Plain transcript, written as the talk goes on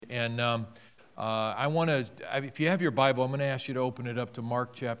And I want to, if you have your Bible, I'm going to ask you to open it up to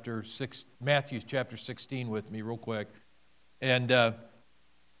Matthew chapter 16 with me real quick. And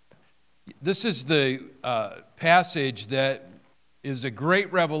this is the passage that is a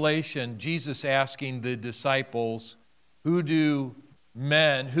great revelation. Jesus asking the disciples, who do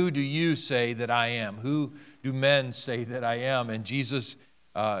you say that I am? Who do men say that I am? And Jesus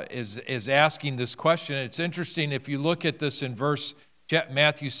is asking this question. It's interesting, if you look at this in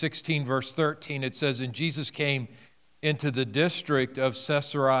Matthew 16, verse 13, it says, and Jesus came into the district of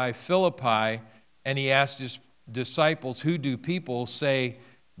Caesarea Philippi, and he asked his disciples, who do people say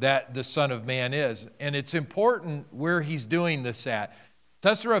that the Son of Man is? And it's important where he's doing this at.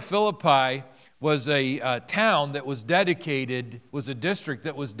 Caesarea Philippi was a town that was a district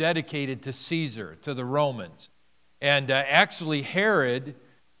that was dedicated to Caesar, to the Romans. And actually Herod,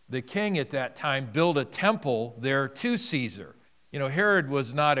 the king at that time, built a temple there to Caesar. You know, Herod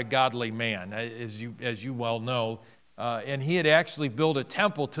was not a godly man, as you well know, and he had actually built a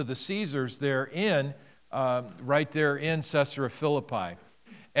temple to the Caesars right there in Caesarea Philippi.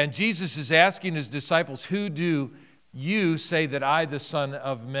 And Jesus is asking his disciples, who do you say that I, the Son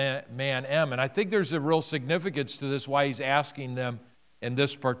of Man, am? And I think there's a real significance to this, why he's asking them in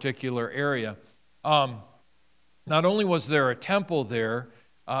this particular area. Not only was there a temple there,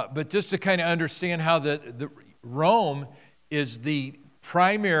 but just to kind of understand how the Rome is the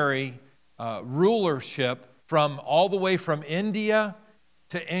primary rulership all the way from India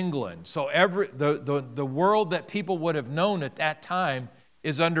to England. So the world that people would have known at that time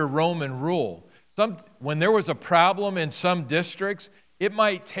is under Roman rule. When there was a problem in some districts, it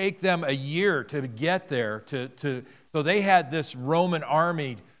might take them a year to get there. So they had this Roman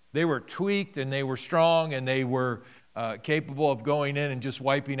army. They were tweaked and they were strong and they were capable of going in and just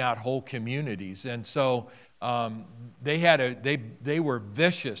wiping out whole communities. And so they were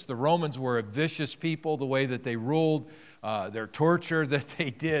vicious. The Romans were a vicious people, the way that they ruled, their torture that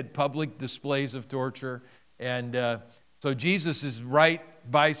they did, public displays of torture. And so Jesus is right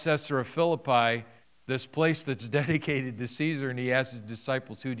by Caesarea Philippi, this place that's dedicated to Caesar, and he asks his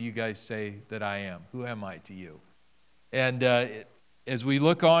disciples, who do you guys say that I am? Who am I to you? And as we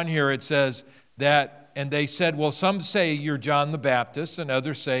look on here, it says that, and they said, well, some say you're John the Baptist, and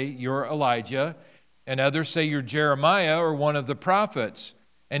others say you're Elijah, and others say you're Jeremiah or one of the prophets.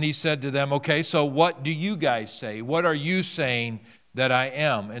 And he said to them, okay, so what do you guys say? What are you saying that I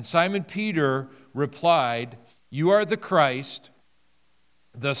am? And Simon Peter replied, you are the Christ,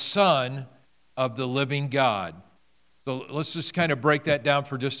 the Son of the living God. So let's just kind of break that down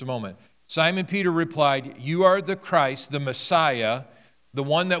for just a moment. Simon Peter replied, you are the Christ, the Messiah, the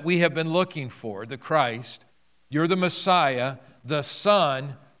one that we have been looking for, the Christ. You're the Messiah, the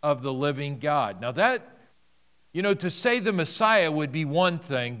Son of the living God. Now that, to say the Messiah would be one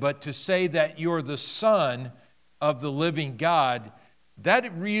thing, but to say that you're the Son of the living God,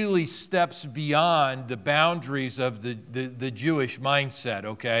 that really steps beyond the boundaries of the Jewish mindset,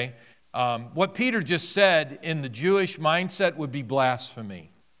 okay? What Peter just said in the Jewish mindset would be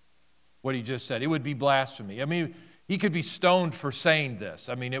blasphemy. What he just said, it would be blasphemy. I mean, he could be stoned for saying this.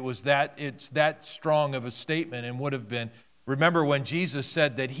 I mean, it's that strong of a statement, and would have been. Remember when Jesus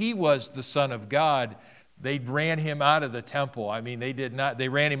said that he was the Son of God, they ran him out of the temple. I mean, they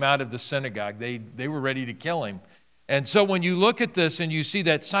ran him out of the synagogue. They were ready to kill him. And so when you look at this and you see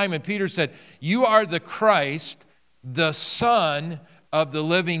that Simon Peter said, you are the Christ, the Son of the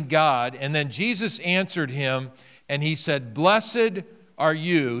living God. And then Jesus answered him and he said, blessed are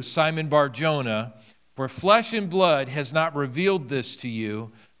you, Simon Bar-Jonah, for flesh and blood has not revealed this to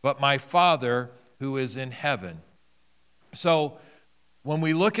you, but my Father who is in heaven. So when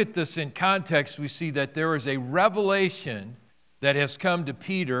we look at this in context, we see that there is a revelation that has come to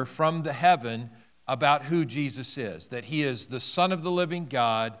Peter from the heaven about who Jesus is, that he is the Son of the living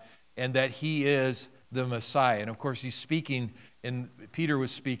God and that he is the Messiah. And of course, Peter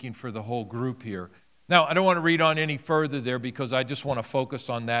was speaking for the whole group here. Now, I don't want to read on any further there because I just want to focus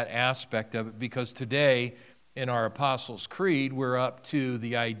on that aspect of it, because today in our Apostles' Creed, we're up to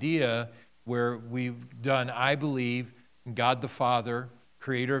the idea where we've done, I believe, in God the Father,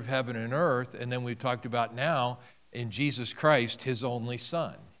 creator of heaven and earth, and then we've talked about now in Jesus Christ, his only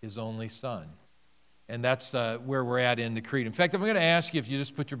Son. And that's where we're at in the creed. In fact, I'm going to ask you if you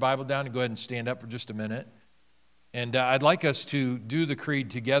just put your Bible down and go ahead and stand up for just a minute. And I'd like us to do the creed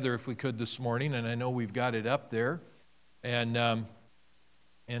together if we could this morning, and I know we've got it up there. And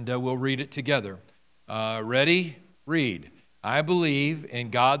we'll read it together. Ready? Read. I believe in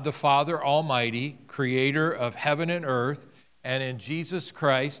God the Father Almighty, creator of heaven and earth, and in Jesus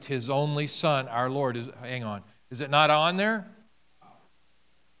Christ, his only Son, our Lord. Hang on. Is it not on there?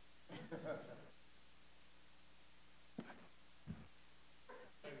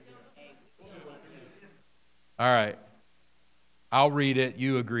 All right. I'll read it.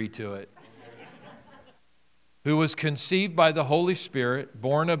 You agree to it. Who was conceived by the Holy Spirit,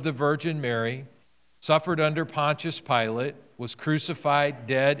 born of the Virgin Mary, suffered under Pontius Pilate, was crucified,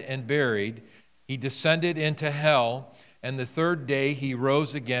 dead, and buried. He descended into hell, and the third day he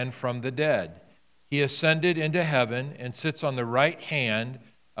rose again from the dead. He ascended into heaven and sits on the right hand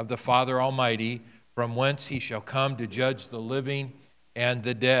of the Father Almighty, from whence he shall come to judge the living and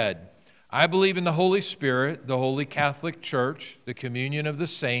the dead. I believe in the Holy Spirit, the Holy Catholic Church, the communion of the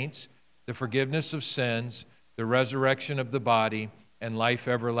saints, the forgiveness of sins, the resurrection of the body, and life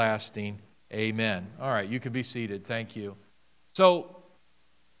everlasting. Amen. All right, you can be seated. Thank you. So,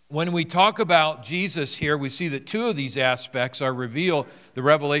 when we talk about Jesus here, we see that two of these aspects are revealed. The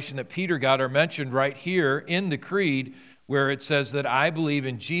revelation that Peter got are mentioned right here in the creed, where it says that I believe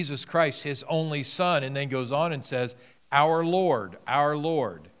in Jesus Christ, his only Son, and then goes on and says, our Lord,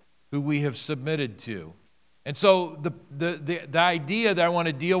 who we have submitted to. And so the idea that I want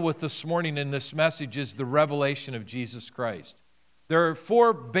to deal with this morning in this message is the revelation of Jesus Christ. There are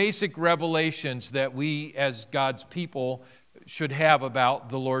four basic revelations that we as God's people should have about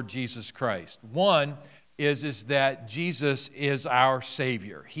the Lord Jesus Christ. One is that Jesus is our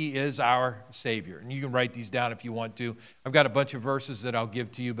Savior. He is our Savior. And you can write these down if you want to. I've got a bunch of verses that I'll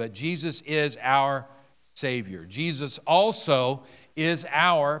give to you, but Jesus is our Savior. Jesus also is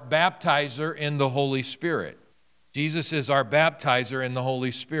our baptizer in the Holy Spirit. Jesus is our baptizer in the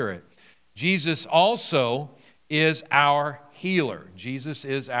Holy Spirit. Jesus also is our healer. Jesus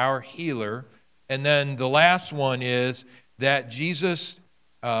is our healer. And then the last one is that Jesus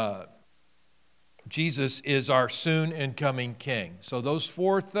is our soon and coming King. So those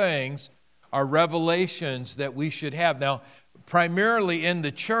four things are revelations that we should have. Now, primarily in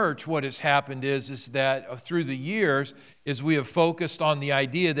the church, what has happened is that through the years is we have focused on the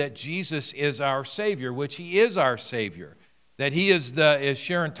idea that Jesus is our Savior, which he is our Savior. That he is as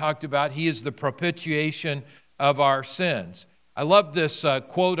Sharon talked about, he is the propitiation of our sins. I love this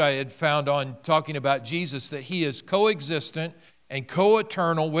quote I had found on talking about Jesus, that he is coexistent and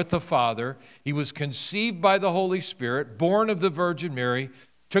co-eternal with the Father. He was conceived by the Holy Spirit, born of the Virgin Mary,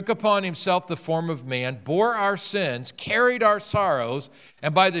 took upon himself the form of man, bore our sins, carried our sorrows,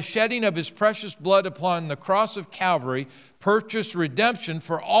 and by the shedding of his precious blood upon the cross of Calvary, purchased redemption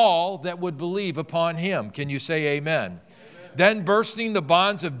for all that would believe upon him. Can you say amen? Then bursting the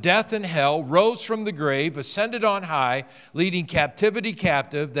bonds of death and hell, rose from the grave, ascended on high, leading captivity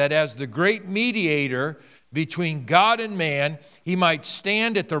captive, that as the great mediator between God and man, he might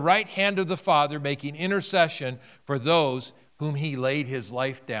stand at the right hand of the Father, making intercession for those whom he laid his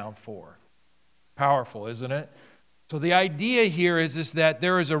life down for. Powerful, isn't it? So the idea here is that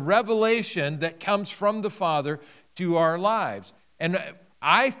there is a revelation that comes from the Father to our lives. And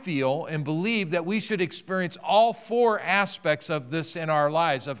I feel and believe that we should experience all four aspects of this in our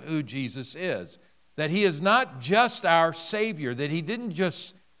lives of who Jesus is. That he is not just our Savior, that he didn't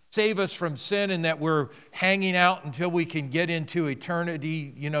just save us from sin and that we're hanging out until we can get into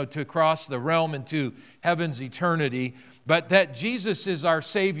eternity, to cross the realm into heaven's eternity, but that Jesus is our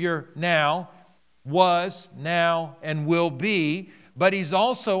Savior now, was, now, and will be, but he's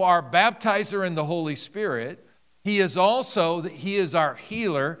also our baptizer in the Holy Spirit. He is our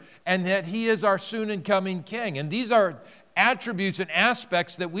healer, and that he is our soon and coming King. And these are attributes and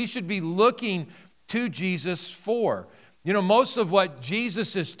aspects that we should be looking to Jesus for. Most of what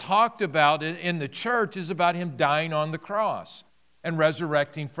Jesus is talked about in the church is about him dying on the cross and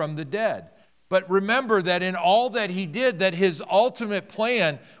resurrecting from the dead. But remember that in all that he did, that his ultimate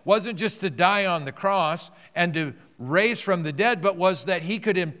plan wasn't just to die on the cross and to raise from the dead, but was that he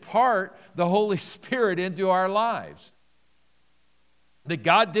could impart the Holy Spirit into our lives. That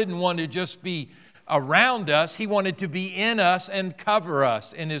God didn't want to just be around us, he wanted to be in us and cover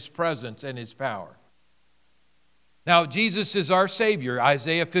us in his presence and his power. Now, Jesus is our Savior.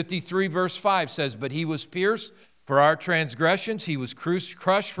 Isaiah 53 verse 5 says, but he was pierced for our transgressions, he was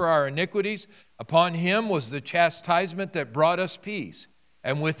crushed for our iniquities. Upon him was the chastisement that brought us peace,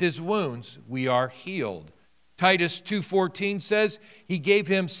 and with his wounds we are healed. Titus 2:14 says, he gave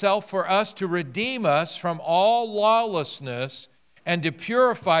himself for us to redeem us from all lawlessness and to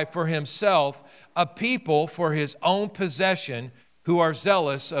purify for himself a people for his own possession who are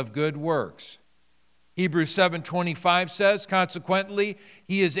zealous of good works. Hebrews 7:25 says, consequently,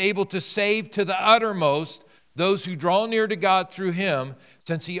 he is able to save to the uttermost those who draw near to God through him,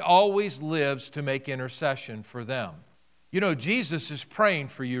 since he always lives to make intercession for them. Jesus is praying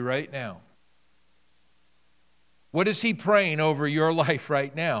for you right now. What is he praying over your life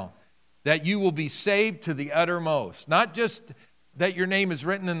right now? That you will be saved to the uttermost. Not just that your name is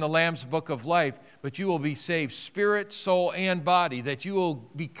written in the Lamb's book of life, but you will be saved spirit, soul, and body, that you will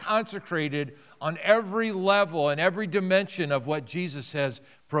be consecrated on every level and every dimension of what Jesus has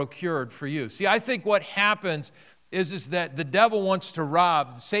procured for you. See, I think what happens is that the devil wants to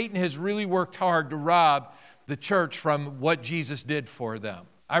rob. Satan has really worked hard to rob the church from what Jesus did for them.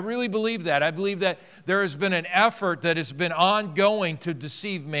 I really believe that. I believe that there has been an effort that has been ongoing to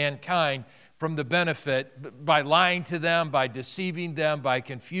deceive mankind from the benefit by lying to them, by deceiving them, by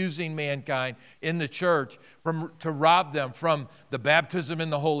confusing mankind in the church, to rob them from the baptism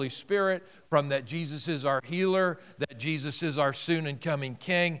in the Holy Spirit, from that Jesus is our healer, that Jesus is our soon and coming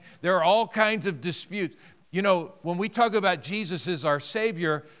King. There are all kinds of disputes. You know, when we talk about Jesus as our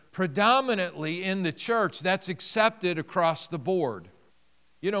Savior, predominantly in the church, that's accepted across the board.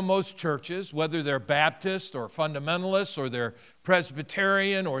 You know, most churches, whether they're Baptist or fundamentalists or they're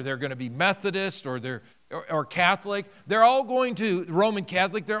Presbyterian or they're going to be Methodist or Catholic, they're all going to, Roman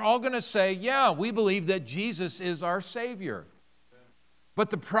Catholic, they're all going to say, yeah, we believe that Jesus is our Savior. But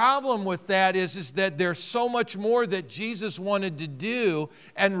the problem with that is that there's so much more that Jesus wanted to do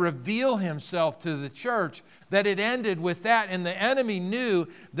and reveal himself to the church that it ended with that. And the enemy knew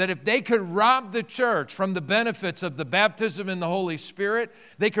that if they could rob the church from the benefits of the baptism in the Holy Spirit,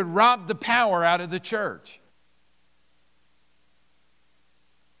 they could rob the power out of the church.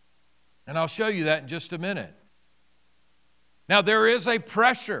 And I'll show you that in just a minute. Now, there is a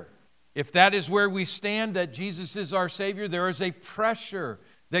pressure. If that is where we stand, that Jesus is our Savior, there is a pressure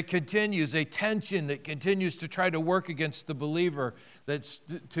that continues, a tension that continues to try to work against the believer that's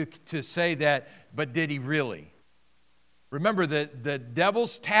to say that, but did he really? Remember that the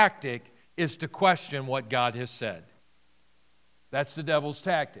devil's tactic is to question what God has said. That's the devil's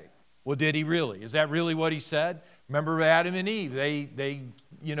tactic. Well, did he really? Is that really what he said? Remember Adam and Eve,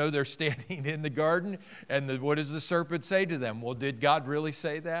 they're standing in the garden, and what does the serpent say to them? Well, did God really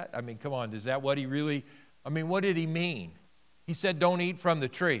say that? I mean, come on, is that what he really, what did he mean? He said, don't eat from the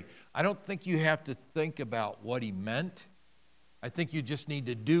tree. I don't think you have to think about what he meant. I think you just need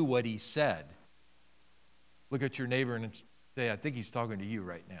to do what he said. Look at your neighbor and say, I think he's talking to you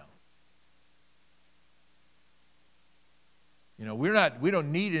right now. You know, we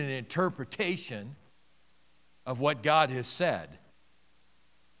don't need an interpretation of what God has said.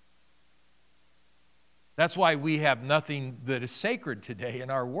 That's why we have nothing that is sacred today in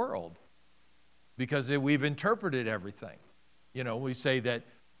our world, because we've interpreted everything. You know, we say that,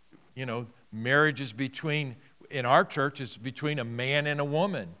 marriage is in our church, it's between a man and a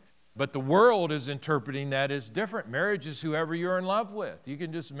woman. But the world is interpreting that as different. Marriage is whoever you're in love with. You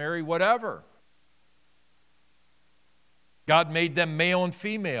can just marry whatever. God made them male and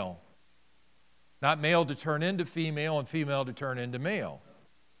female. Not male to turn into female and female to turn into male.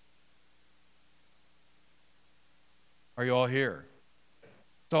 Are you all here?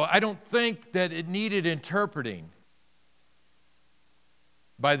 So I don't think that it needed interpreting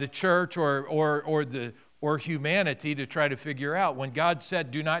by the church or humanity to try to figure out. When God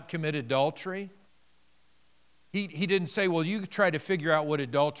said, do not commit adultery, he didn't say, well, you try to figure out what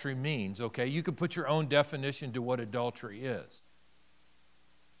adultery means, okay? You can put your own definition to what adultery is.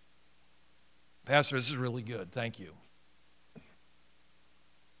 Pastor, this is really good. Thank you.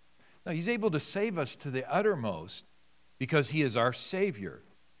 Now, he's able to save us to the uttermost because he is our Savior.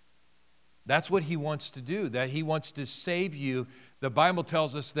 That's what he wants to do, that he wants to save you. The Bible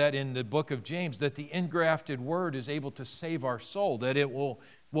tells us that in the book of James, that the engrafted word is able to save our soul, that it will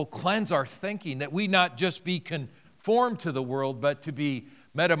cleanse our thinking, that we not just be conformed to the world, but to be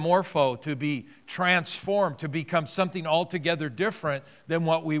metamorpho, to be transformed, to become something altogether different than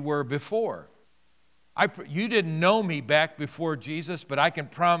what we were before. You didn't know me back before Jesus, but I can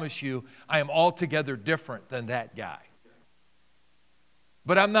promise you I am altogether different than that guy.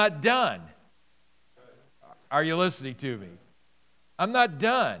 But I'm not done. Are you listening to me? I'm not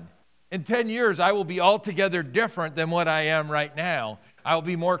done. In 10 years, I will be altogether different than what I am right now. I will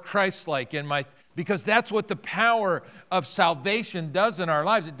be more Christ-like because that's what the power of salvation does in our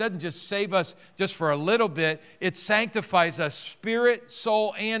lives. It doesn't just save us just for a little bit. It sanctifies us spirit,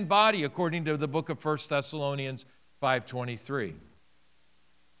 soul, and body, according to the book of 1 Thessalonians 5:23.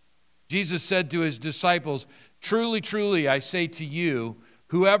 Jesus said to his disciples, truly, truly, I say to you,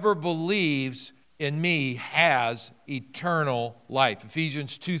 whoever believes in me has eternal life.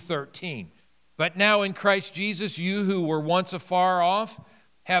 Ephesians 2:13. But now in Christ Jesus, you who were once afar off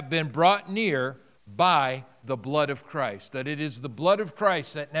have been brought near by the blood of Christ. That it is the blood of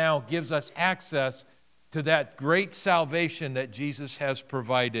Christ that now gives us access to that great salvation that Jesus has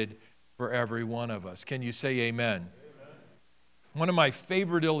provided for every one of us. Can you say amen? Amen. One of my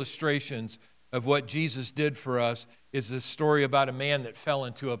favorite illustrations of what Jesus did for us is a story about a man that fell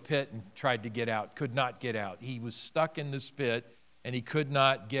into a pit and tried to get out, could not get out. He was stuck in this pit and he could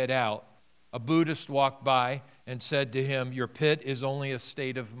not get out. A Buddhist walked by and said to him, "Your pit is only a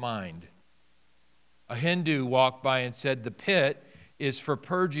state of mind." A Hindu walked by and said, "The pit is for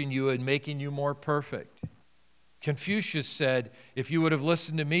purging you and making you more perfect." Confucius said, "If you would have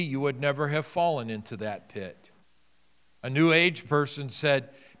listened to me, you would never have fallen into that pit." A New Age person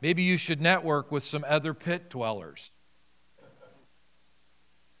said, "Maybe you should network with some other pit dwellers."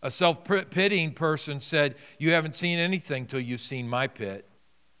 A self-pitying person said, "You haven't seen anything till you've seen my pit."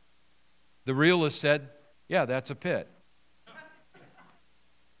 The realist said, "Yeah, that's a pit."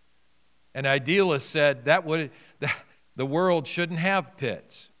 An idealist said, the world shouldn't have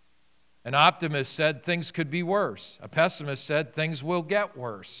pits. An optimist said, things could be worse. A pessimist said, things will get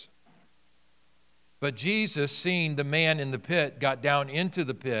worse. But Jesus, seeing the man in the pit, got down into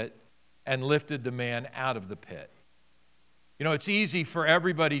the pit and lifted the man out of the pit. You know, it's easy for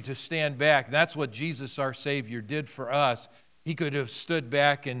everybody to stand back. That's what Jesus, our Savior, did for us. He could have stood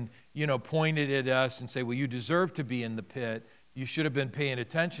back and, pointed at us and say, "Well, you deserve to be in the pit. You should have been paying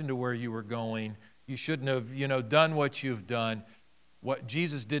attention to where you were going. You shouldn't have, done what you've done." What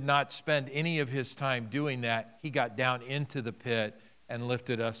Jesus did not spend any of his time doing that. He got down into the pit and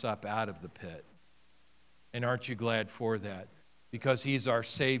lifted us up out of the pit. And aren't you glad for that? Because he's our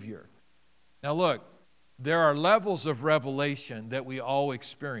Savior. Now look, there are levels of revelation that we all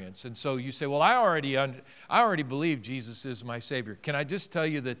experience. And so you say, "Well, I already believe Jesus is my Savior." Can I just tell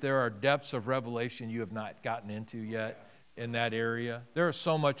you that there are depths of revelation you have not gotten into yet in that area? There is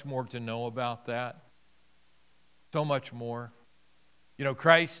so much more to know about that. So much more.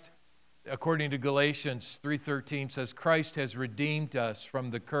 Christ, according to Galatians 3:13, says, "Christ has redeemed us from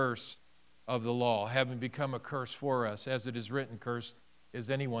the curse of the law, having become a curse for us. As it is written, cursed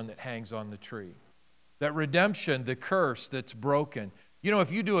is anyone that hangs on the tree." That redemption, the curse that's broken.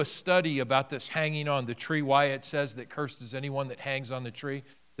 If you do a study about this hanging on the tree, why it says that cursed is anyone that hangs on the tree,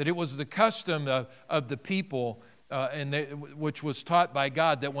 that it was the custom of the people, which was taught by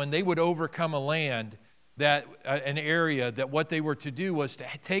God, that when they would overcome a land, an area, that what they were to do was to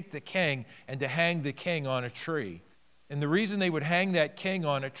take the king and to hang the king on a tree. And the reason they would hang that king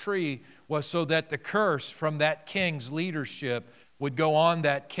on a tree was so that the curse from that king's leadership would go on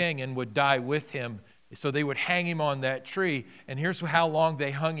that king and would die with him. So they would hang him on that tree. And here's how long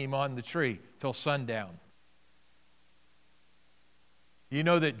they hung him on the tree: till sundown. You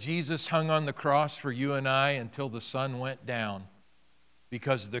know that Jesus hung on the cross for you and I until the sun went down,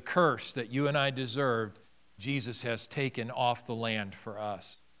 because the curse that you and I deserved, Jesus has taken off the land for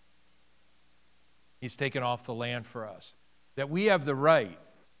us. He's taken off the land for us. That we have the right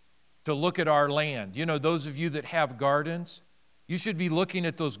to look at our land. Those of you that have gardens, you should be looking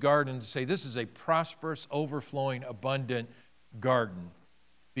at those gardens and say, "This is a prosperous, overflowing, abundant garden,"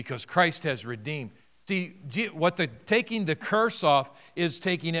 because Christ has redeemed. See, taking the curse off is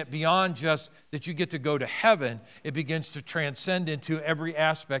taking it beyond just that you get to go to heaven. It begins to transcend into every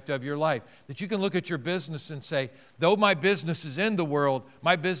aspect of your life. That you can look at your business and say, "Though my business is in the world,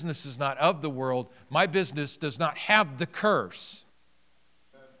 my business is not of the world. My business does not have the curse.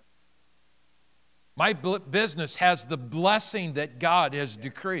 My business has the blessing that God has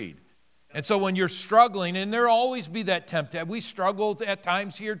decreed." And so when you're struggling, and there'll always be that temptation. We struggle at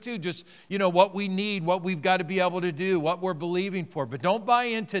times here too, just, what we need, what we've got to be able to do, what we're believing for. But don't buy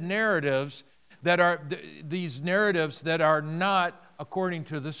into narratives that are not according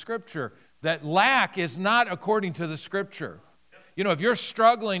to the Scripture. That lack is not according to the Scripture. If you're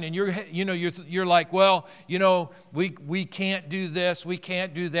struggling and you're like, "Well, we can't do this, we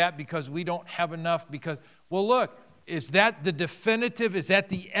can't do that because we don't have enough." Well, look, is that the definitive? Is that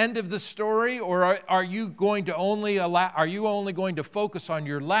the end of the story, or are you only going to focus on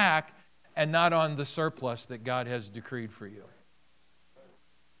your lack and not on the surplus that God has decreed for you?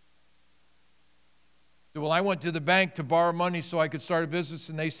 So, "Well, I went to the bank to borrow money so I could start a business,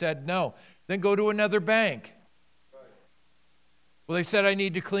 and they said no." Then go to another bank. "Well, they said I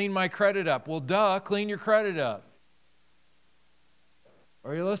need to clean my credit up." Well, clean your credit up.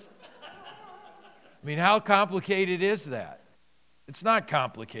 Are you listening? How complicated is that? It's not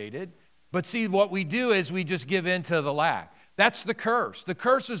complicated. But see, what we do is we just give in to the lack. That's the curse. The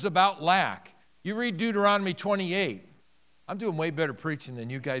curse is about lack. You read Deuteronomy 28. I'm doing way better preaching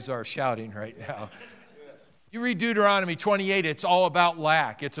than you guys are shouting right now. You read Deuteronomy 28, it's all about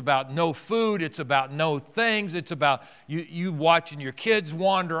lack. It's about no food. It's about no things. It's about you watching your kids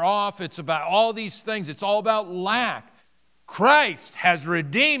wander off. It's about all these things. It's all about lack. Christ has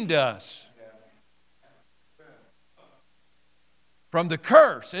redeemed us from the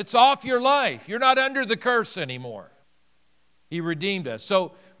curse. It's off your life. You're not under the curse anymore. He redeemed us.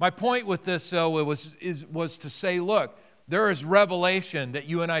 So my point with this, though, was to say, look, there is revelation that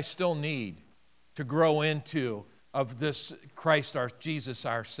you and I still need to grow into of this Christ, our Jesus,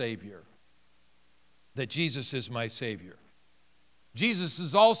 our Savior. That Jesus is my Savior. Jesus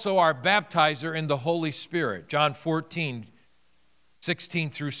is also our baptizer in the Holy Spirit. John 14, 16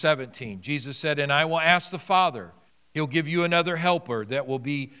 through 17. Jesus said, and I will ask the Father, He'll give you another helper that will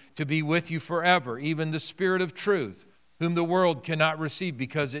be to be with you forever, even the Spirit of truth, whom the world cannot receive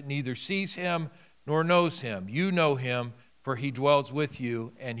because it neither sees Him nor knows Him. You know Him, for He dwells with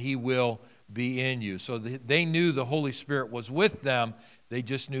you, and He will be in you. So they knew the Holy Spirit was with them. They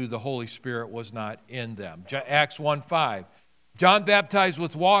just knew the Holy Spirit was not in them. Acts 1:5. John baptized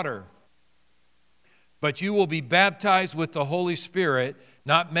with water, but you will be baptized with the Holy Spirit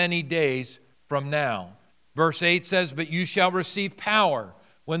not many days from now. Verse 8 says, but you shall receive power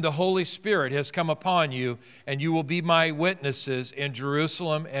when the Holy Spirit has come upon you, and you will be my witnesses in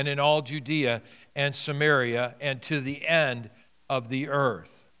Jerusalem and in all Judea and Samaria and to the end of the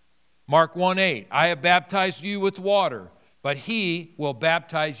earth. Mark 1:8, I have baptized you with water, but He will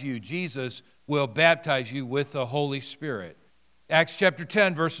baptize you. Jesus will baptize you with the Holy Spirit. Acts chapter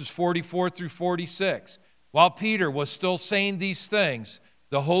 10, verses 44 through 46. While Peter was still saying these things,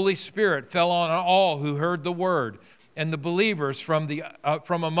 the Holy Spirit fell on all who heard the word, and the believers from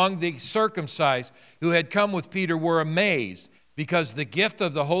among the circumcised who had come with Peter were amazed, because the gift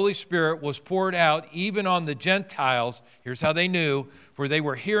of the Holy Spirit was poured out even on the Gentiles. Here's how they knew, for they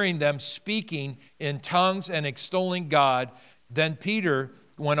were hearing them speaking in tongues and extolling God. Then Peter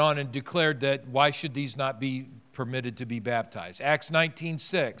went on and declared that why should these not be permitted to be baptized? Acts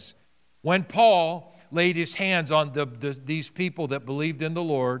 19:6. When Paul laid his hands on these people that believed in the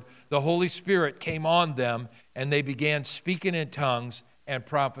Lord, the Holy Spirit came on them, and they began speaking in tongues and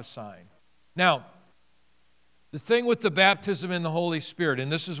prophesying. Now, the thing with the baptism in the Holy Spirit, and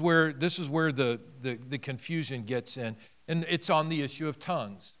this is where the confusion gets in, and it's on the issue of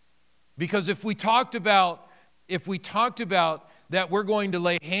tongues. Because if we talked about that we're going to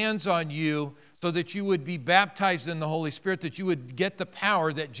lay hands on you so that you would be baptized in the Holy Spirit, that you would get the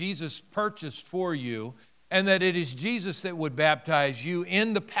power that Jesus purchased for you, and that it is Jesus that would baptize you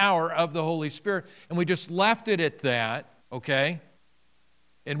in the power of the Holy Spirit, and we just left it at that, okay?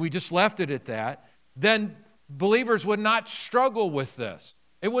 And we just left it at that, then believers would not struggle with this.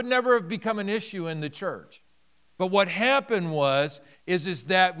 It would never have become an issue in the church. But what happened is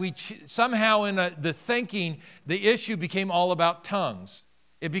that we somehow in the thinking, the issue became all about tongues.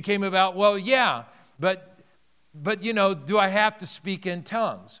 It became about, well, yeah, but you know, do I have to speak in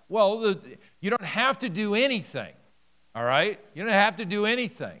tongues? Well, you don't have to do anything, all right? You don't have to do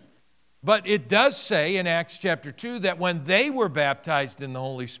anything. But it does say in Acts chapter 2 that when they were baptized in the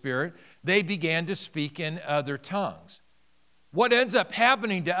Holy Spirit, they began to speak in other tongues. What ends up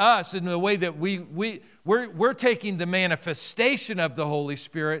happening to us in the way that we're taking the manifestation of the Holy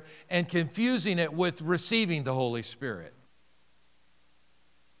Spirit and confusing it with receiving the Holy Spirit.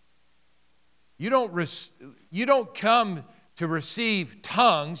 You don't come to receive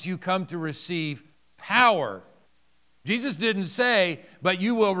tongues, you come to receive power. Jesus didn't say, but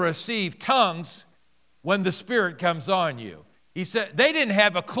you will receive tongues when the Spirit comes on you. He said, they didn't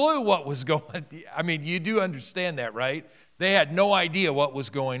have a clue what was going on. I mean, you do understand that, right? They had no idea what was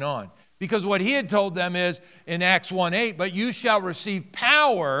going on. Because what he had told them is in Acts 1:8, but you shall receive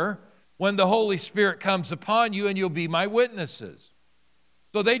power when the Holy Spirit comes upon you, and you'll be my witnesses.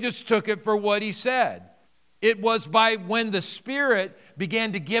 So they just took it for what he said. It was by when the Spirit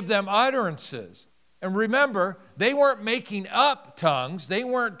began to give them utterances. And remember, they weren't making up tongues. They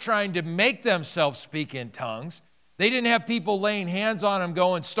weren't trying to make themselves speak in tongues. They didn't have people laying hands on them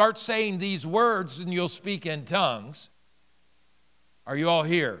going, start saying these words and you'll speak in tongues. Are you all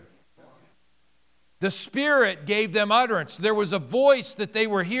here? The Spirit gave them utterance. There was a voice that they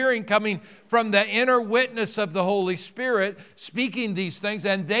were hearing coming from the inner witness of the Holy Spirit speaking these things,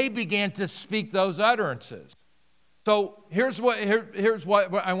 and they began to speak those utterances. So here's what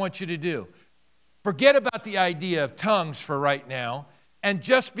I want you to do. Forget about the idea of tongues for right now and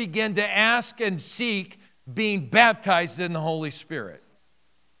just begin to ask and seek being baptized in the Holy Spirit.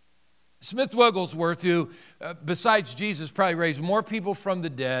 Smith Wigglesworth, who besides Jesus probably raised more people from the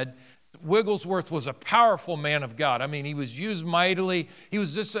dead, Wigglesworth was a powerful man of God. I mean, he was used mightily. He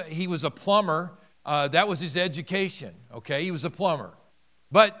was a plumber. That was his education, okay? He was a plumber.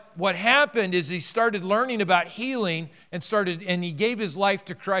 But what happened is he started learning about healing and he gave his life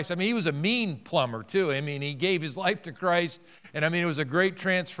to Christ. I mean, he was a mean plumber too. I mean, he gave his life to Christ, and I mean, it was a great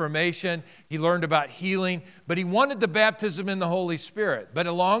transformation. He learned about healing, but he wanted the baptism in the Holy Spirit. But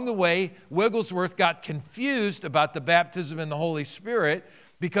along the way, Wigglesworth got confused about the baptism in the Holy Spirit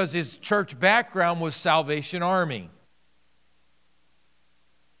because his church background was Salvation Army.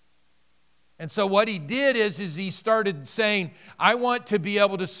 And so what he did is he started saying, I want to be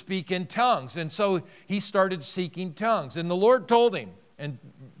able to speak in tongues. And so he started seeking tongues. And the Lord told him, and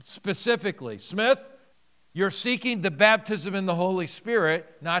specifically, Smith, you're seeking the baptism in the Holy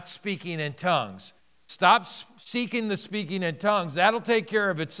Spirit, not speaking in tongues. Stop seeking the speaking in tongues. That'll take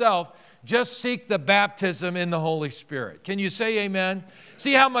care of itself. Just seek the baptism in the Holy Spirit. Can you say amen?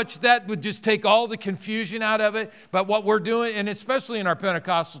 See how much that would just take all the confusion out of it? But what we're doing, and especially in our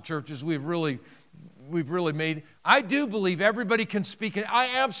Pentecostal churches, we've really made, I do believe everybody can speak.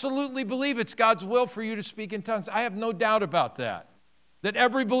 I absolutely believe it's God's will for you to speak in tongues. I have no doubt about that. That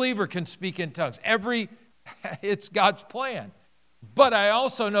every believer can speak in tongues. It's God's plan. But I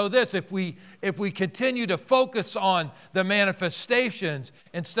also know this, if we continue to focus on the manifestations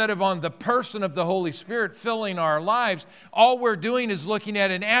instead of on the person of the Holy Spirit filling our lives, all we're doing is looking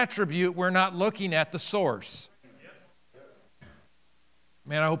at an attribute. We're not looking at the source.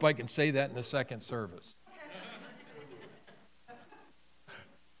 Man, I hope I can say that in the second service.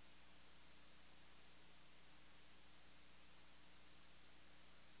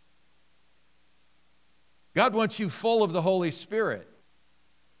 God wants you full of the Holy Spirit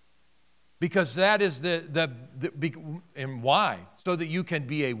because that is and why? So that you can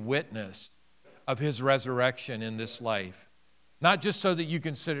be a witness of His resurrection in this life. Not just so that you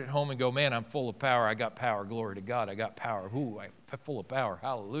can sit at home and go, man, I'm full of power. I got power. Glory to God. I got power. I'm full of power.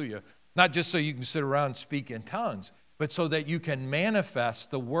 Hallelujah. Not just so you can sit around and speak in tongues, but so that you can manifest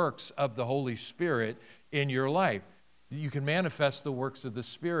the works of the Holy Spirit in your life. You can manifest the works of the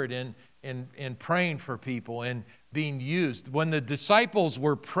Spirit in praying for people and being used. When the disciples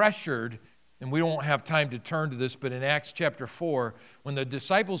were pressured, and we don't have time to turn to this, but in Acts chapter 4, when the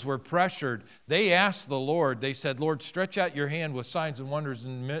disciples were pressured, they asked the Lord, they said, Lord, stretch out your hand with signs and wonders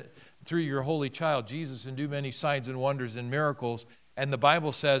through your holy child, Jesus, and do many signs and wonders and miracles. And the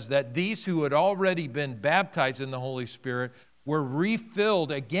Bible says that these who had already been baptized in the Holy Spirit were refilled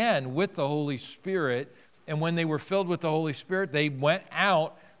again with the Holy Spirit. And when they were filled with the Holy Spirit, they went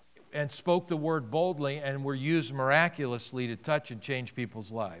out and spoke the word boldly and were used miraculously to touch and change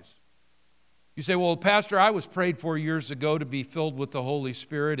people's lives. You say, well, Pastor, I was prayed for years ago to be filled with the Holy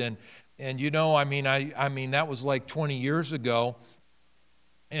Spirit. And you know, I mean, that was like 20 years ago.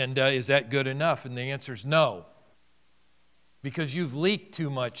 And is that good enough? And the answer is no. Because you've leaked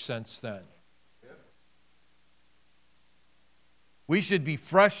too much since then. We should be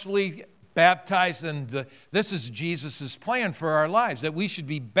freshly baptized, and this is Jesus' plan for our lives, that we should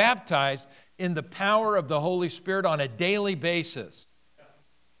be baptized in the power of the Holy Spirit on a daily basis,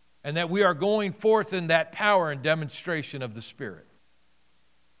 and that we are going forth in that power and demonstration of the Spirit.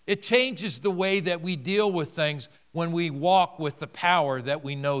 It changes the way that we deal with things when we walk with the power that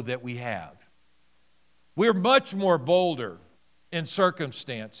we know that we have. We're much more bolder in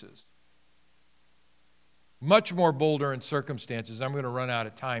circumstances. Much more bolder in circumstances. I'm going to run out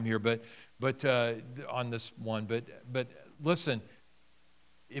of time here, but on this one. But listen,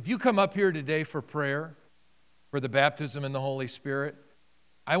 if you come up here today for prayer, for the baptism in the Holy Spirit,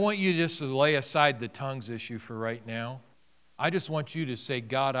 I want you just to lay aside the tongues issue for right now. I just want you to say,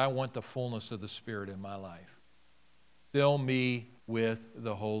 God, I want the fullness of the Spirit in my life. Fill me with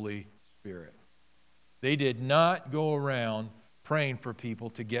the Holy Spirit. They did not go around praying for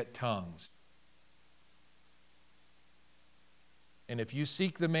people to get tongues. And if you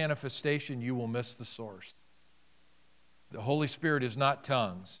seek the manifestation, you will miss the source. The Holy Spirit is not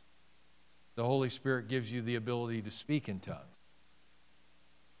tongues. The Holy Spirit gives you the ability to speak in tongues.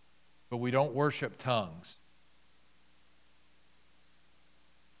 But we don't worship tongues.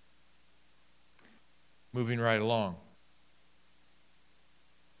 Moving right along.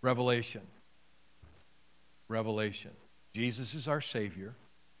 Revelation. Jesus is our Savior.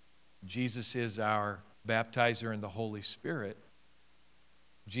 Jesus is our baptizer in the Holy Spirit.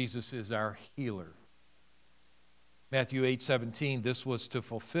 Jesus is our healer. Matthew 8:17, this was to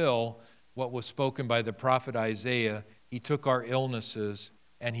fulfill what was spoken by the prophet Isaiah. He took our illnesses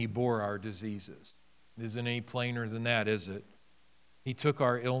and He bore our diseases. It isn't any plainer than that, is it? He took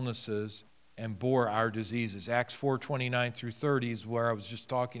our illnesses and bore our diseases. Acts 4:29 through 30 is where I was just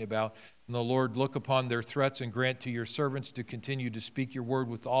talking about. And the Lord look upon their threats and grant to your servants to continue to speak your word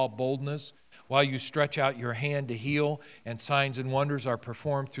with all boldness, while you stretch out your hand to heal, and signs and wonders are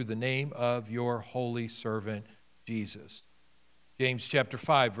performed through the name of your holy servant Jesus. James chapter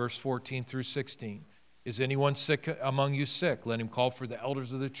 5, verse 14 through 16. Is anyone sick among you sick? Let him call for the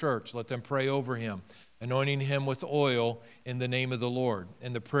elders of the church. Let them pray over him, anointing him with oil in the name of the Lord.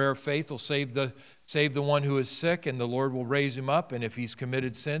 And the prayer of faith will save the one who is sick, and the Lord will raise him up. And if he's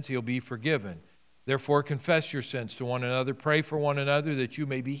committed sins, he'll be forgiven. Therefore, confess your sins to one another. Pray for one another that you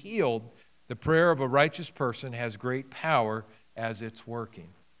may be healed. The prayer of a righteous person has great power as it's working.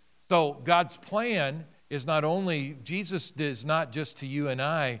 So God's plan is not only, Jesus is not just to you and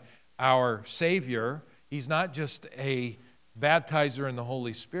I our Savior. He's not just a baptizer in the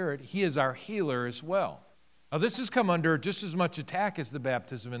Holy Spirit. He is our healer as well. Now, this has come under just as much attack as the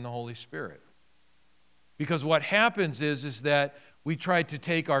baptism in the Holy Spirit. Because what happens is that we try to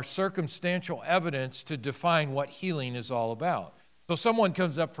take our circumstantial evidence to define what healing is all about. So someone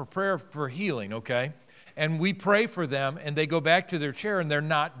comes up for prayer for healing, okay? And we pray for them, and they go back to their chair, and they're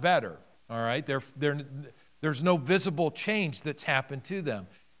not better, all right? There's no visible change that's happened to them.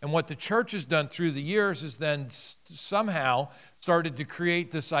 And what the church has done through the years is then somehow started to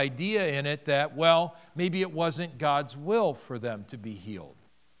create this idea in it that, well, maybe it wasn't God's will for them to be healed.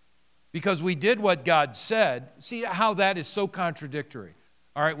 Because we did what God said. See how that is so contradictory.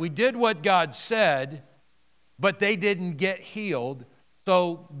 All right, we did what God said, but they didn't get healed.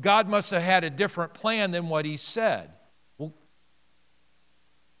 So God must have had a different plan than what he said. Well,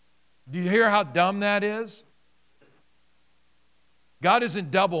 do you hear how dumb that is? God isn't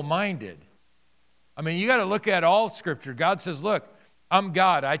double-minded. I mean, you got to look at all Scripture. God says, look, I'm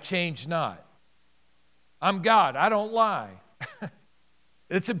God, I change not. I'm God, I don't lie.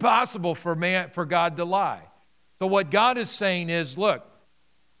 It's impossible for God to lie. So what God is saying is, look,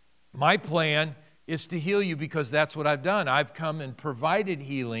 my plan is to heal you because that's what I've done. I've come and provided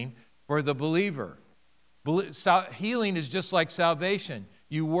healing for the believer. Healing is just like salvation.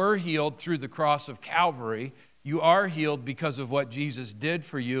 You were healed through the cross of Calvary. You are healed because of what Jesus did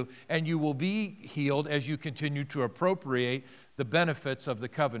for you, and you will be healed as you continue to appropriate the benefits of the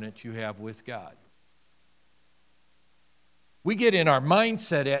covenant you have with God. We get in our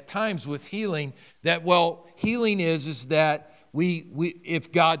mindset at times with healing that, well, healing is that we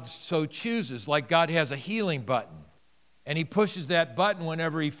if God so chooses, like God has a healing button, and he pushes that button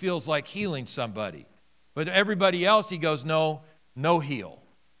whenever he feels like healing somebody. But everybody else, he goes, no heal.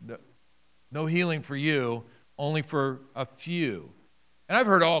 No healing for you. Only for a few. And I've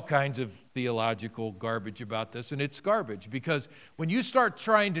heard all kinds of theological garbage about this, and it's garbage because when you start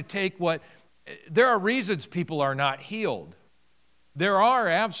trying to take there are reasons people are not healed. There are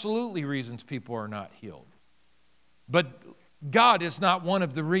absolutely reasons people are not healed. But God is not one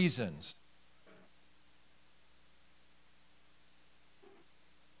of the reasons.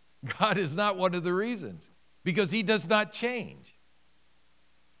 God is not one of the reasons because he does not change.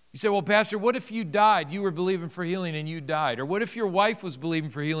 You say, well, Pastor, what if you died? You were believing for healing and you died. Or what if your wife was believing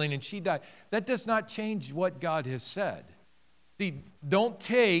for healing and she died? That does not change what God has said. See, don't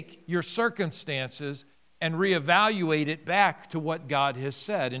take your circumstances and reevaluate it back to what God has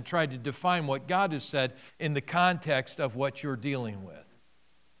said and try to define what God has said in the context of what you're dealing with.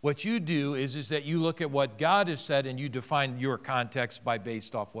 What you do is that you look at what God has said and you define your context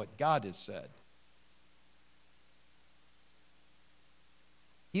based off what God has said.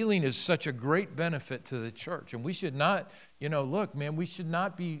 Healing is such a great benefit to the church. And we should not, look, man, we should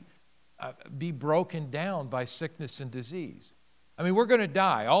not be broken down by sickness and disease. I mean, we're going to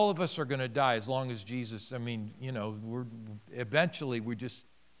die. All of us are going to die as long as Jesus, eventually we just,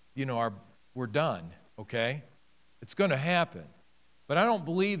 we're done, okay? It's going to happen. But I don't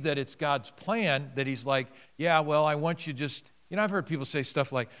believe that it's God's plan that he's like, yeah, well, I want you just, I've heard people say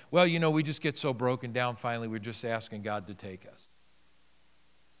stuff like, well, we just get so broken down finally, we're just asking God to take us.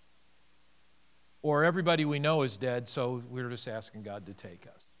 Or everybody we know is dead, so we're just asking God to take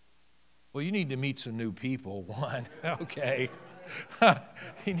us. Well, you need to meet some new people, one, okay?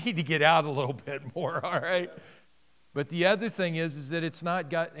 You need to get out a little bit more, all right? But the other thing is that it's not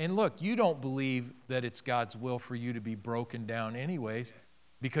God. And look, you don't believe that it's God's will for you to be broken down anyways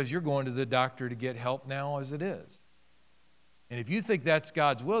because you're going to the doctor to get help now as it is. And if you think that's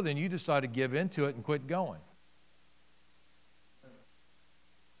God's will, then you decide to give into it and quit going.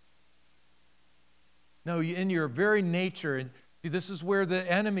 No, in your very nature, and see, this is where the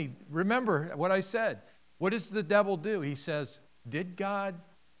enemy, remember what I said. What does the devil do? He says, did God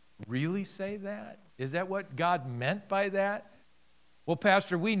really say that? Is that what God meant by that? Well,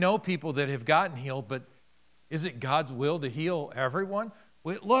 Pastor, we know people that have gotten healed, but is it God's will to heal everyone?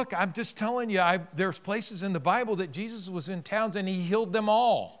 Well, look, I'm just telling you, there's places in the Bible that Jesus was in towns and he healed them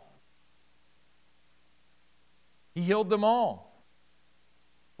all. He healed them all.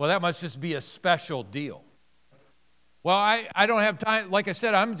 Well, that must just be a special deal. Well, I don't have time. Like I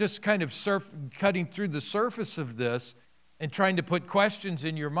said, I'm just kind of cutting through the surface of this and trying to put questions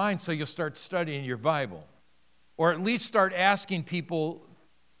in your mind so you'll start studying your Bible. Or at least start asking people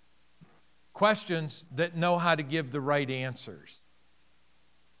questions that know how to give the right answers.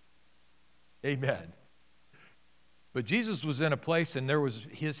 Amen. But Jesus was in a place, and there was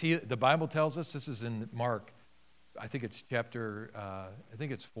the Bible tells us, this is in Mark, I think it's chapter, I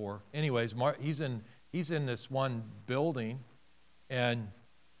think it's 4. Anyways, he's in this one building, and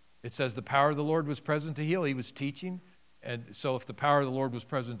it says the power of the Lord was present to heal. He was teaching, and so if the power of the Lord was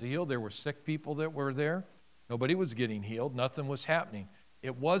present to heal, there were sick people that were there. Nobody was getting healed. Nothing was happening.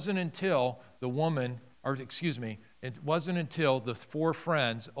 It wasn't until it wasn't until the 4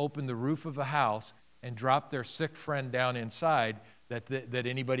 friends opened the roof of a house and dropped their sick friend down inside that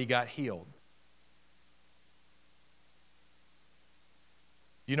anybody got healed.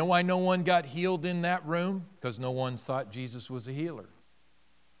 You know why no one got healed in that room? Because no one thought Jesus was a healer.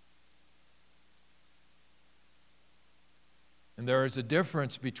 And there is a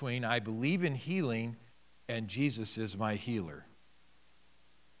difference between I believe in healing and Jesus is my healer.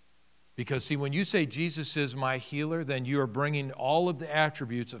 Because see, when you say Jesus is my healer, then you are bringing all of the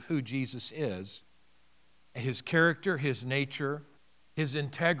attributes of who Jesus is, his character, his nature, his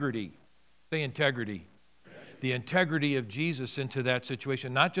integrity. Say integrity. The integrity of Jesus into that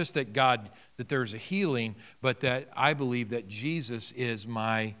situation. Not just that there's a healing, but that I believe that Jesus is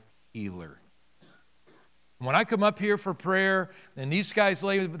my healer. When I come up here for prayer and these guys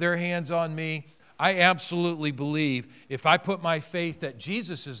lay their hands on me, I absolutely believe if I put my faith that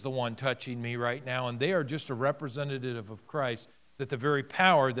Jesus is the one touching me right now and they are just a representative of Christ, that the very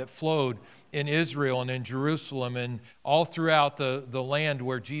power that flowed in Israel and in Jerusalem and all throughout the land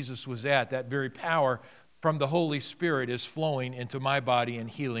where Jesus was at, that very power from the Holy Spirit is flowing into my body and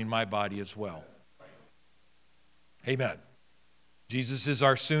healing my body as well. Amen. Jesus is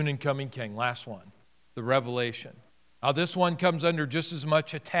our soon and coming King. Last one, the revelation. Now this one comes under just as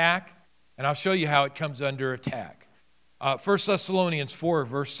much attack, and I'll show you how it comes under attack. 1 Thessalonians 4,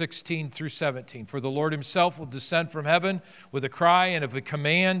 verse 16 through 17. For the Lord himself will descend from heaven with a cry and of a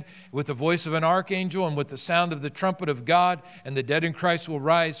command, with the voice of an archangel and with the sound of the trumpet of God, and the dead in Christ will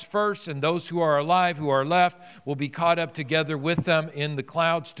rise first, and those who are alive, who are left, will be caught up together with them in the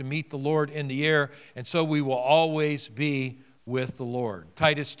clouds to meet the Lord in the air, and so we will always be with the Lord.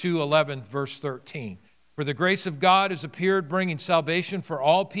 Titus 2:11, verse 13. For the grace of God has appeared, bringing salvation for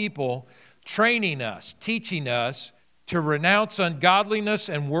all people, training us, teaching us, to renounce ungodliness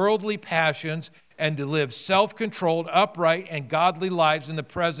and worldly passions and to live self-controlled, upright, and godly lives in the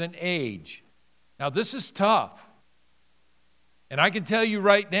present age. Now, this is tough. And I can tell you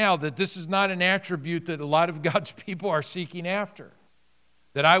right now that this is not an attribute that a lot of God's people are seeking after.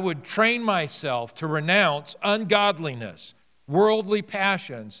 That I would train myself to renounce ungodliness, worldly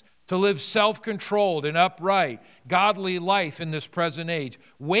passions, to live self-controlled and upright, godly life in this present age,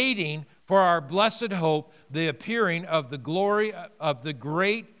 waiting for our blessed hope, the appearing of the glory of the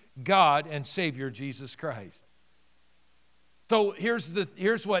great God and Savior Jesus Christ. So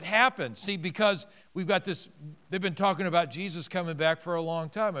here's what happens. See, because we've got this, they've been talking about Jesus coming back for a long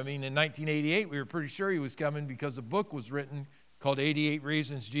time. I mean, in 1988, we were pretty sure he was coming because a book was written called 88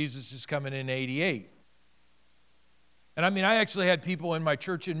 Reasons Jesus is Coming in 88. And I mean, I actually had people in my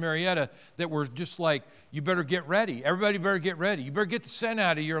church in Marietta that were just like, you better get ready. Everybody better get ready. You better get the sin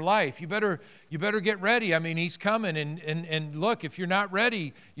out of your life. You better get ready. I mean, he's coming. And look, if you're not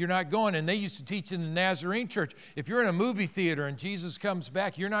ready, you're not going. And they used to teach in the Nazarene church, if you're in a movie theater and Jesus comes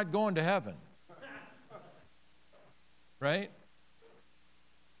back, you're not going to heaven. Right?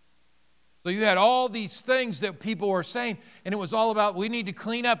 So you had all these things that people were saying, and it was all about, we need to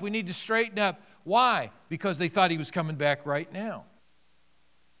clean up, we need to straighten up. Why? Because they thought he was coming back right now.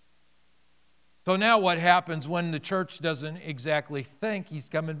 So now what happens when the church doesn't exactly think he's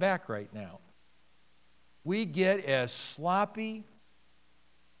coming back right now? We get as sloppy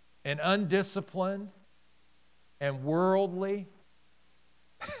and undisciplined and worldly.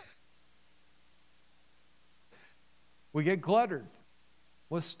 We get cluttered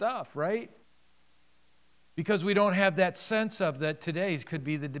with stuff, right? Because we don't have that sense of that today could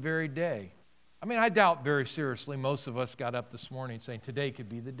be the very day. I mean, I doubt very seriously most of us got up this morning saying today could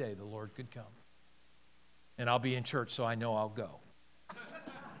be the day the Lord could come. And I'll be in church, so I know I'll go.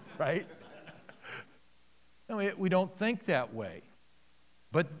 Right? No, we don't think that way.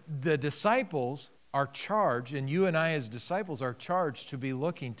 But the disciples are charged, and you and I as disciples are charged to be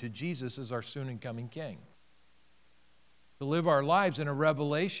looking to Jesus as our soon and coming King. To live our lives in a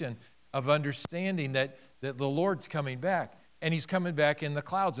revelation of understanding that the Lord's coming back. And he's coming back in the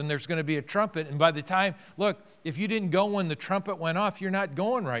clouds, and there's going to be a trumpet. And by the time, look, if you didn't go when the trumpet went off, you're not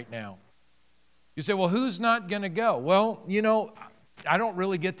going right now. You say, well, who's not going to go? Well, I don't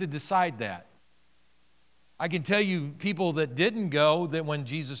really get to decide that. I can tell you people that didn't go, that when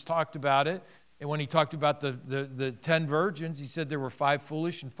Jesus talked about it, and when he talked about the 10 virgins, he said there were 5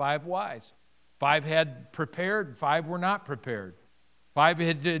 foolish and 5 wise. 5 had prepared, 5 were not prepared. 5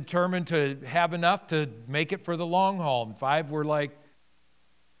 had determined to have enough to make it for the long haul, and 5 were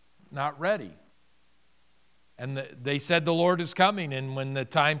not ready. And they said the Lord is coming, and when the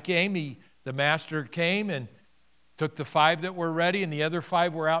time came, the master came and took the 5 that were ready, and the other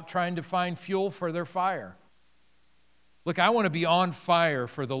 5 were out trying to find fuel for their fire. Look, I want to be on fire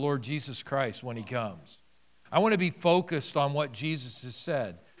for the Lord Jesus Christ when he comes. I want to be focused on what Jesus has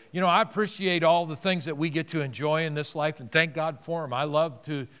said. I appreciate all the things that we get to enjoy in this life, and thank God for them. I love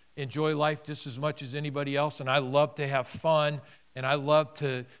to enjoy life just as much as anybody else, and I love to have fun, and I love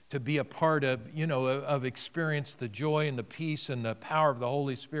to be a part of, of experience the joy and the peace and the power of the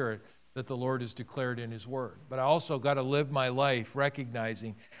Holy Spirit that the Lord has declared in his word. But I also got to live my life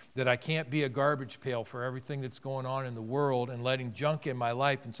recognizing that I can't be a garbage pail for everything that's going on in the world and letting junk in my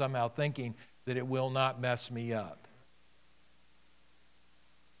life and somehow thinking that it will not mess me up.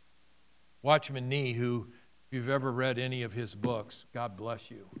 Watchman Nee, who, if you've ever read any of his books, God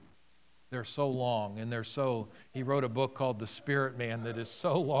bless you. They're so long, and he wrote a book called The Spirit Man that is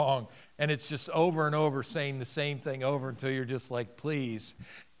so long, and it's just over and over saying the same thing over until you're just like, please,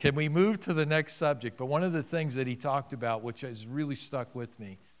 can we move to the next subject? But one of the things that he talked about, which has really stuck with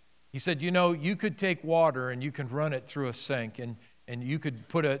me, he said, you could take water and you can run it through a sink, and you could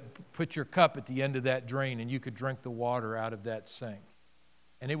put your cup at the end of that drain, and you could drink the water out of that sink.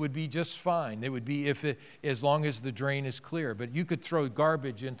 And it would be just fine. It would be as long as the drain is clear. But you could throw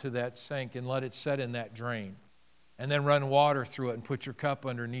garbage into that sink and let it set in that drain, and then run water through it and put your cup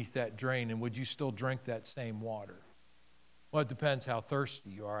underneath that drain. And would you still drink that same water? Well, it depends how thirsty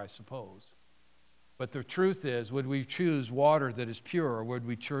you are, I suppose. But the truth is, would we choose water that is pure, or would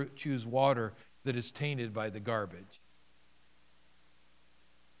we choose water that is tainted by the garbage?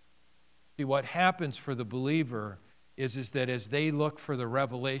 See, what happens for the believer is that as they look for the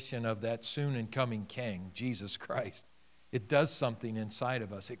revelation of that soon and coming King, Jesus Christ, it does something inside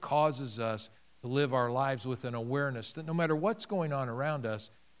of us. It causes us to live our lives with an awareness that no matter what's going on around us,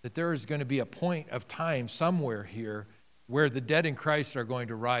 that there is going to be a point of time somewhere here where the dead in Christ are going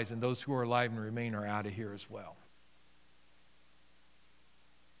to rise, and those who are alive and remain are out of here as well.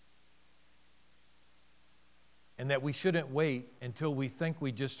 And that we shouldn't wait until we think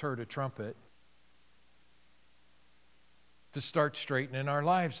we just heard a trumpet to start straightening our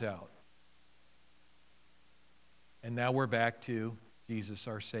lives out. And now we're back to Jesus,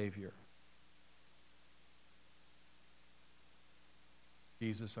 our Savior.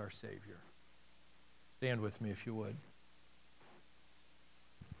 Jesus, our Savior. Stand with me if you would.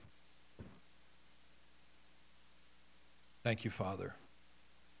 Thank you, Father.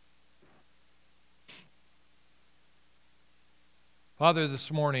 Father,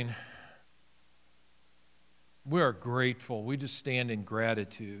 this morning, we are grateful. We just stand in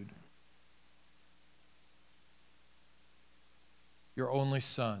gratitude. Your only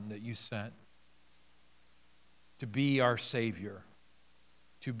Son that you sent to be our Savior,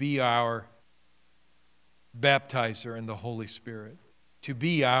 to be our baptizer in the Holy Spirit, to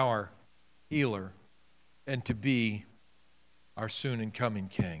be our healer, and to be our soon and coming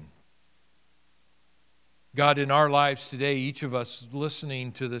King. God, in our lives today, each of us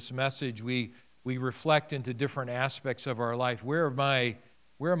listening to this message, we reflect into different aspects of our life. Where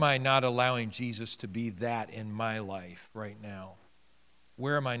am I not allowing Jesus to be that in my life right now?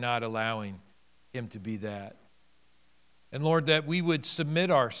 Where am I not allowing him to be that? And Lord, that we would submit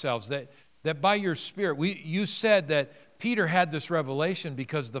ourselves, that by your Spirit, you said that Peter had this revelation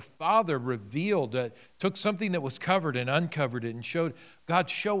because the Father revealed, took something that was covered and uncovered it and showed, God,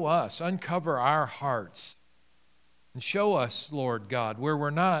 show us, uncover our hearts. And show us, Lord God, where we're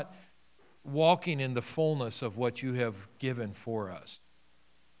not walking in the fullness of what you have given for us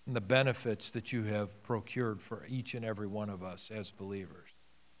and the benefits that you have procured for each and every one of us as believers.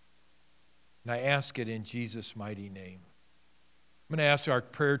 And I ask it in Jesus' mighty name. I'm going to ask our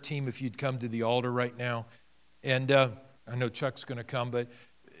prayer team if you'd come to the altar right now. And I know Chuck's going to come, but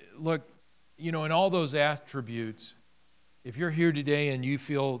look, in all those attributes, if you're here today and you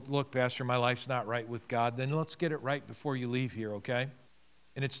feel, look, Pastor, my life's not right with God, then let's get it right before you leave here, okay?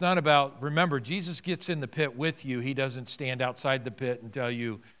 And it's not about, remember, Jesus gets in the pit with you. He doesn't stand outside the pit and tell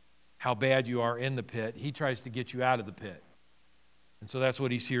you how bad you are in the pit. He tries to get you out of the pit. And so that's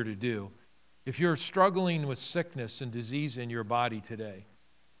what he's here to do. If you're struggling with sickness and disease in your body today,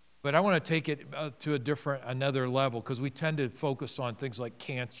 but I want to take it to another level, because we tend to focus on things like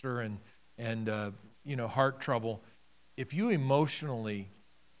cancer and heart trouble. If you emotionally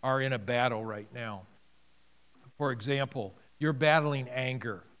are in a battle right now, for example, you're battling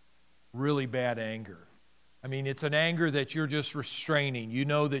anger, really bad anger. I mean, it's an anger that you're just restraining. You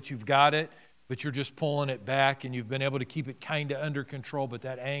know that you've got it, but you're just pulling it back, and you've been able to keep it kind of under control. But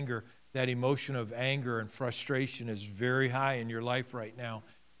that anger, that emotion of anger and frustration is very high in your life right now.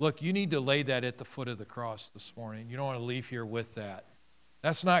 Look, you need to lay that at the foot of the cross this morning. You don't want to leave here with that.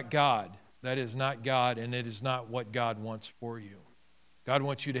 That's not God. That is not God, and it is not what God wants for you. God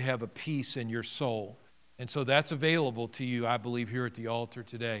wants you to have a peace in your soul. And so that's available to you, I believe, here at the altar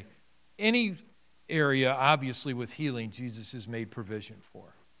today. Any area, obviously, with healing, Jesus has made provision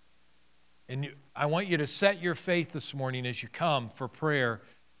for. And I want you to set your faith this morning as you come for prayer,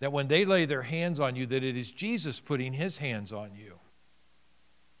 that when they lay their hands on you, that it is Jesus putting his hands on you.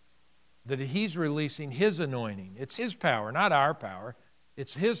 That he's releasing his anointing. It's his power, not our power.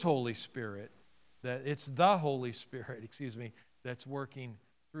 It's his Holy Spirit. That it's the Holy Spirit, that's working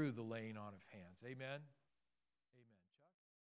through the laying on of hands. Amen.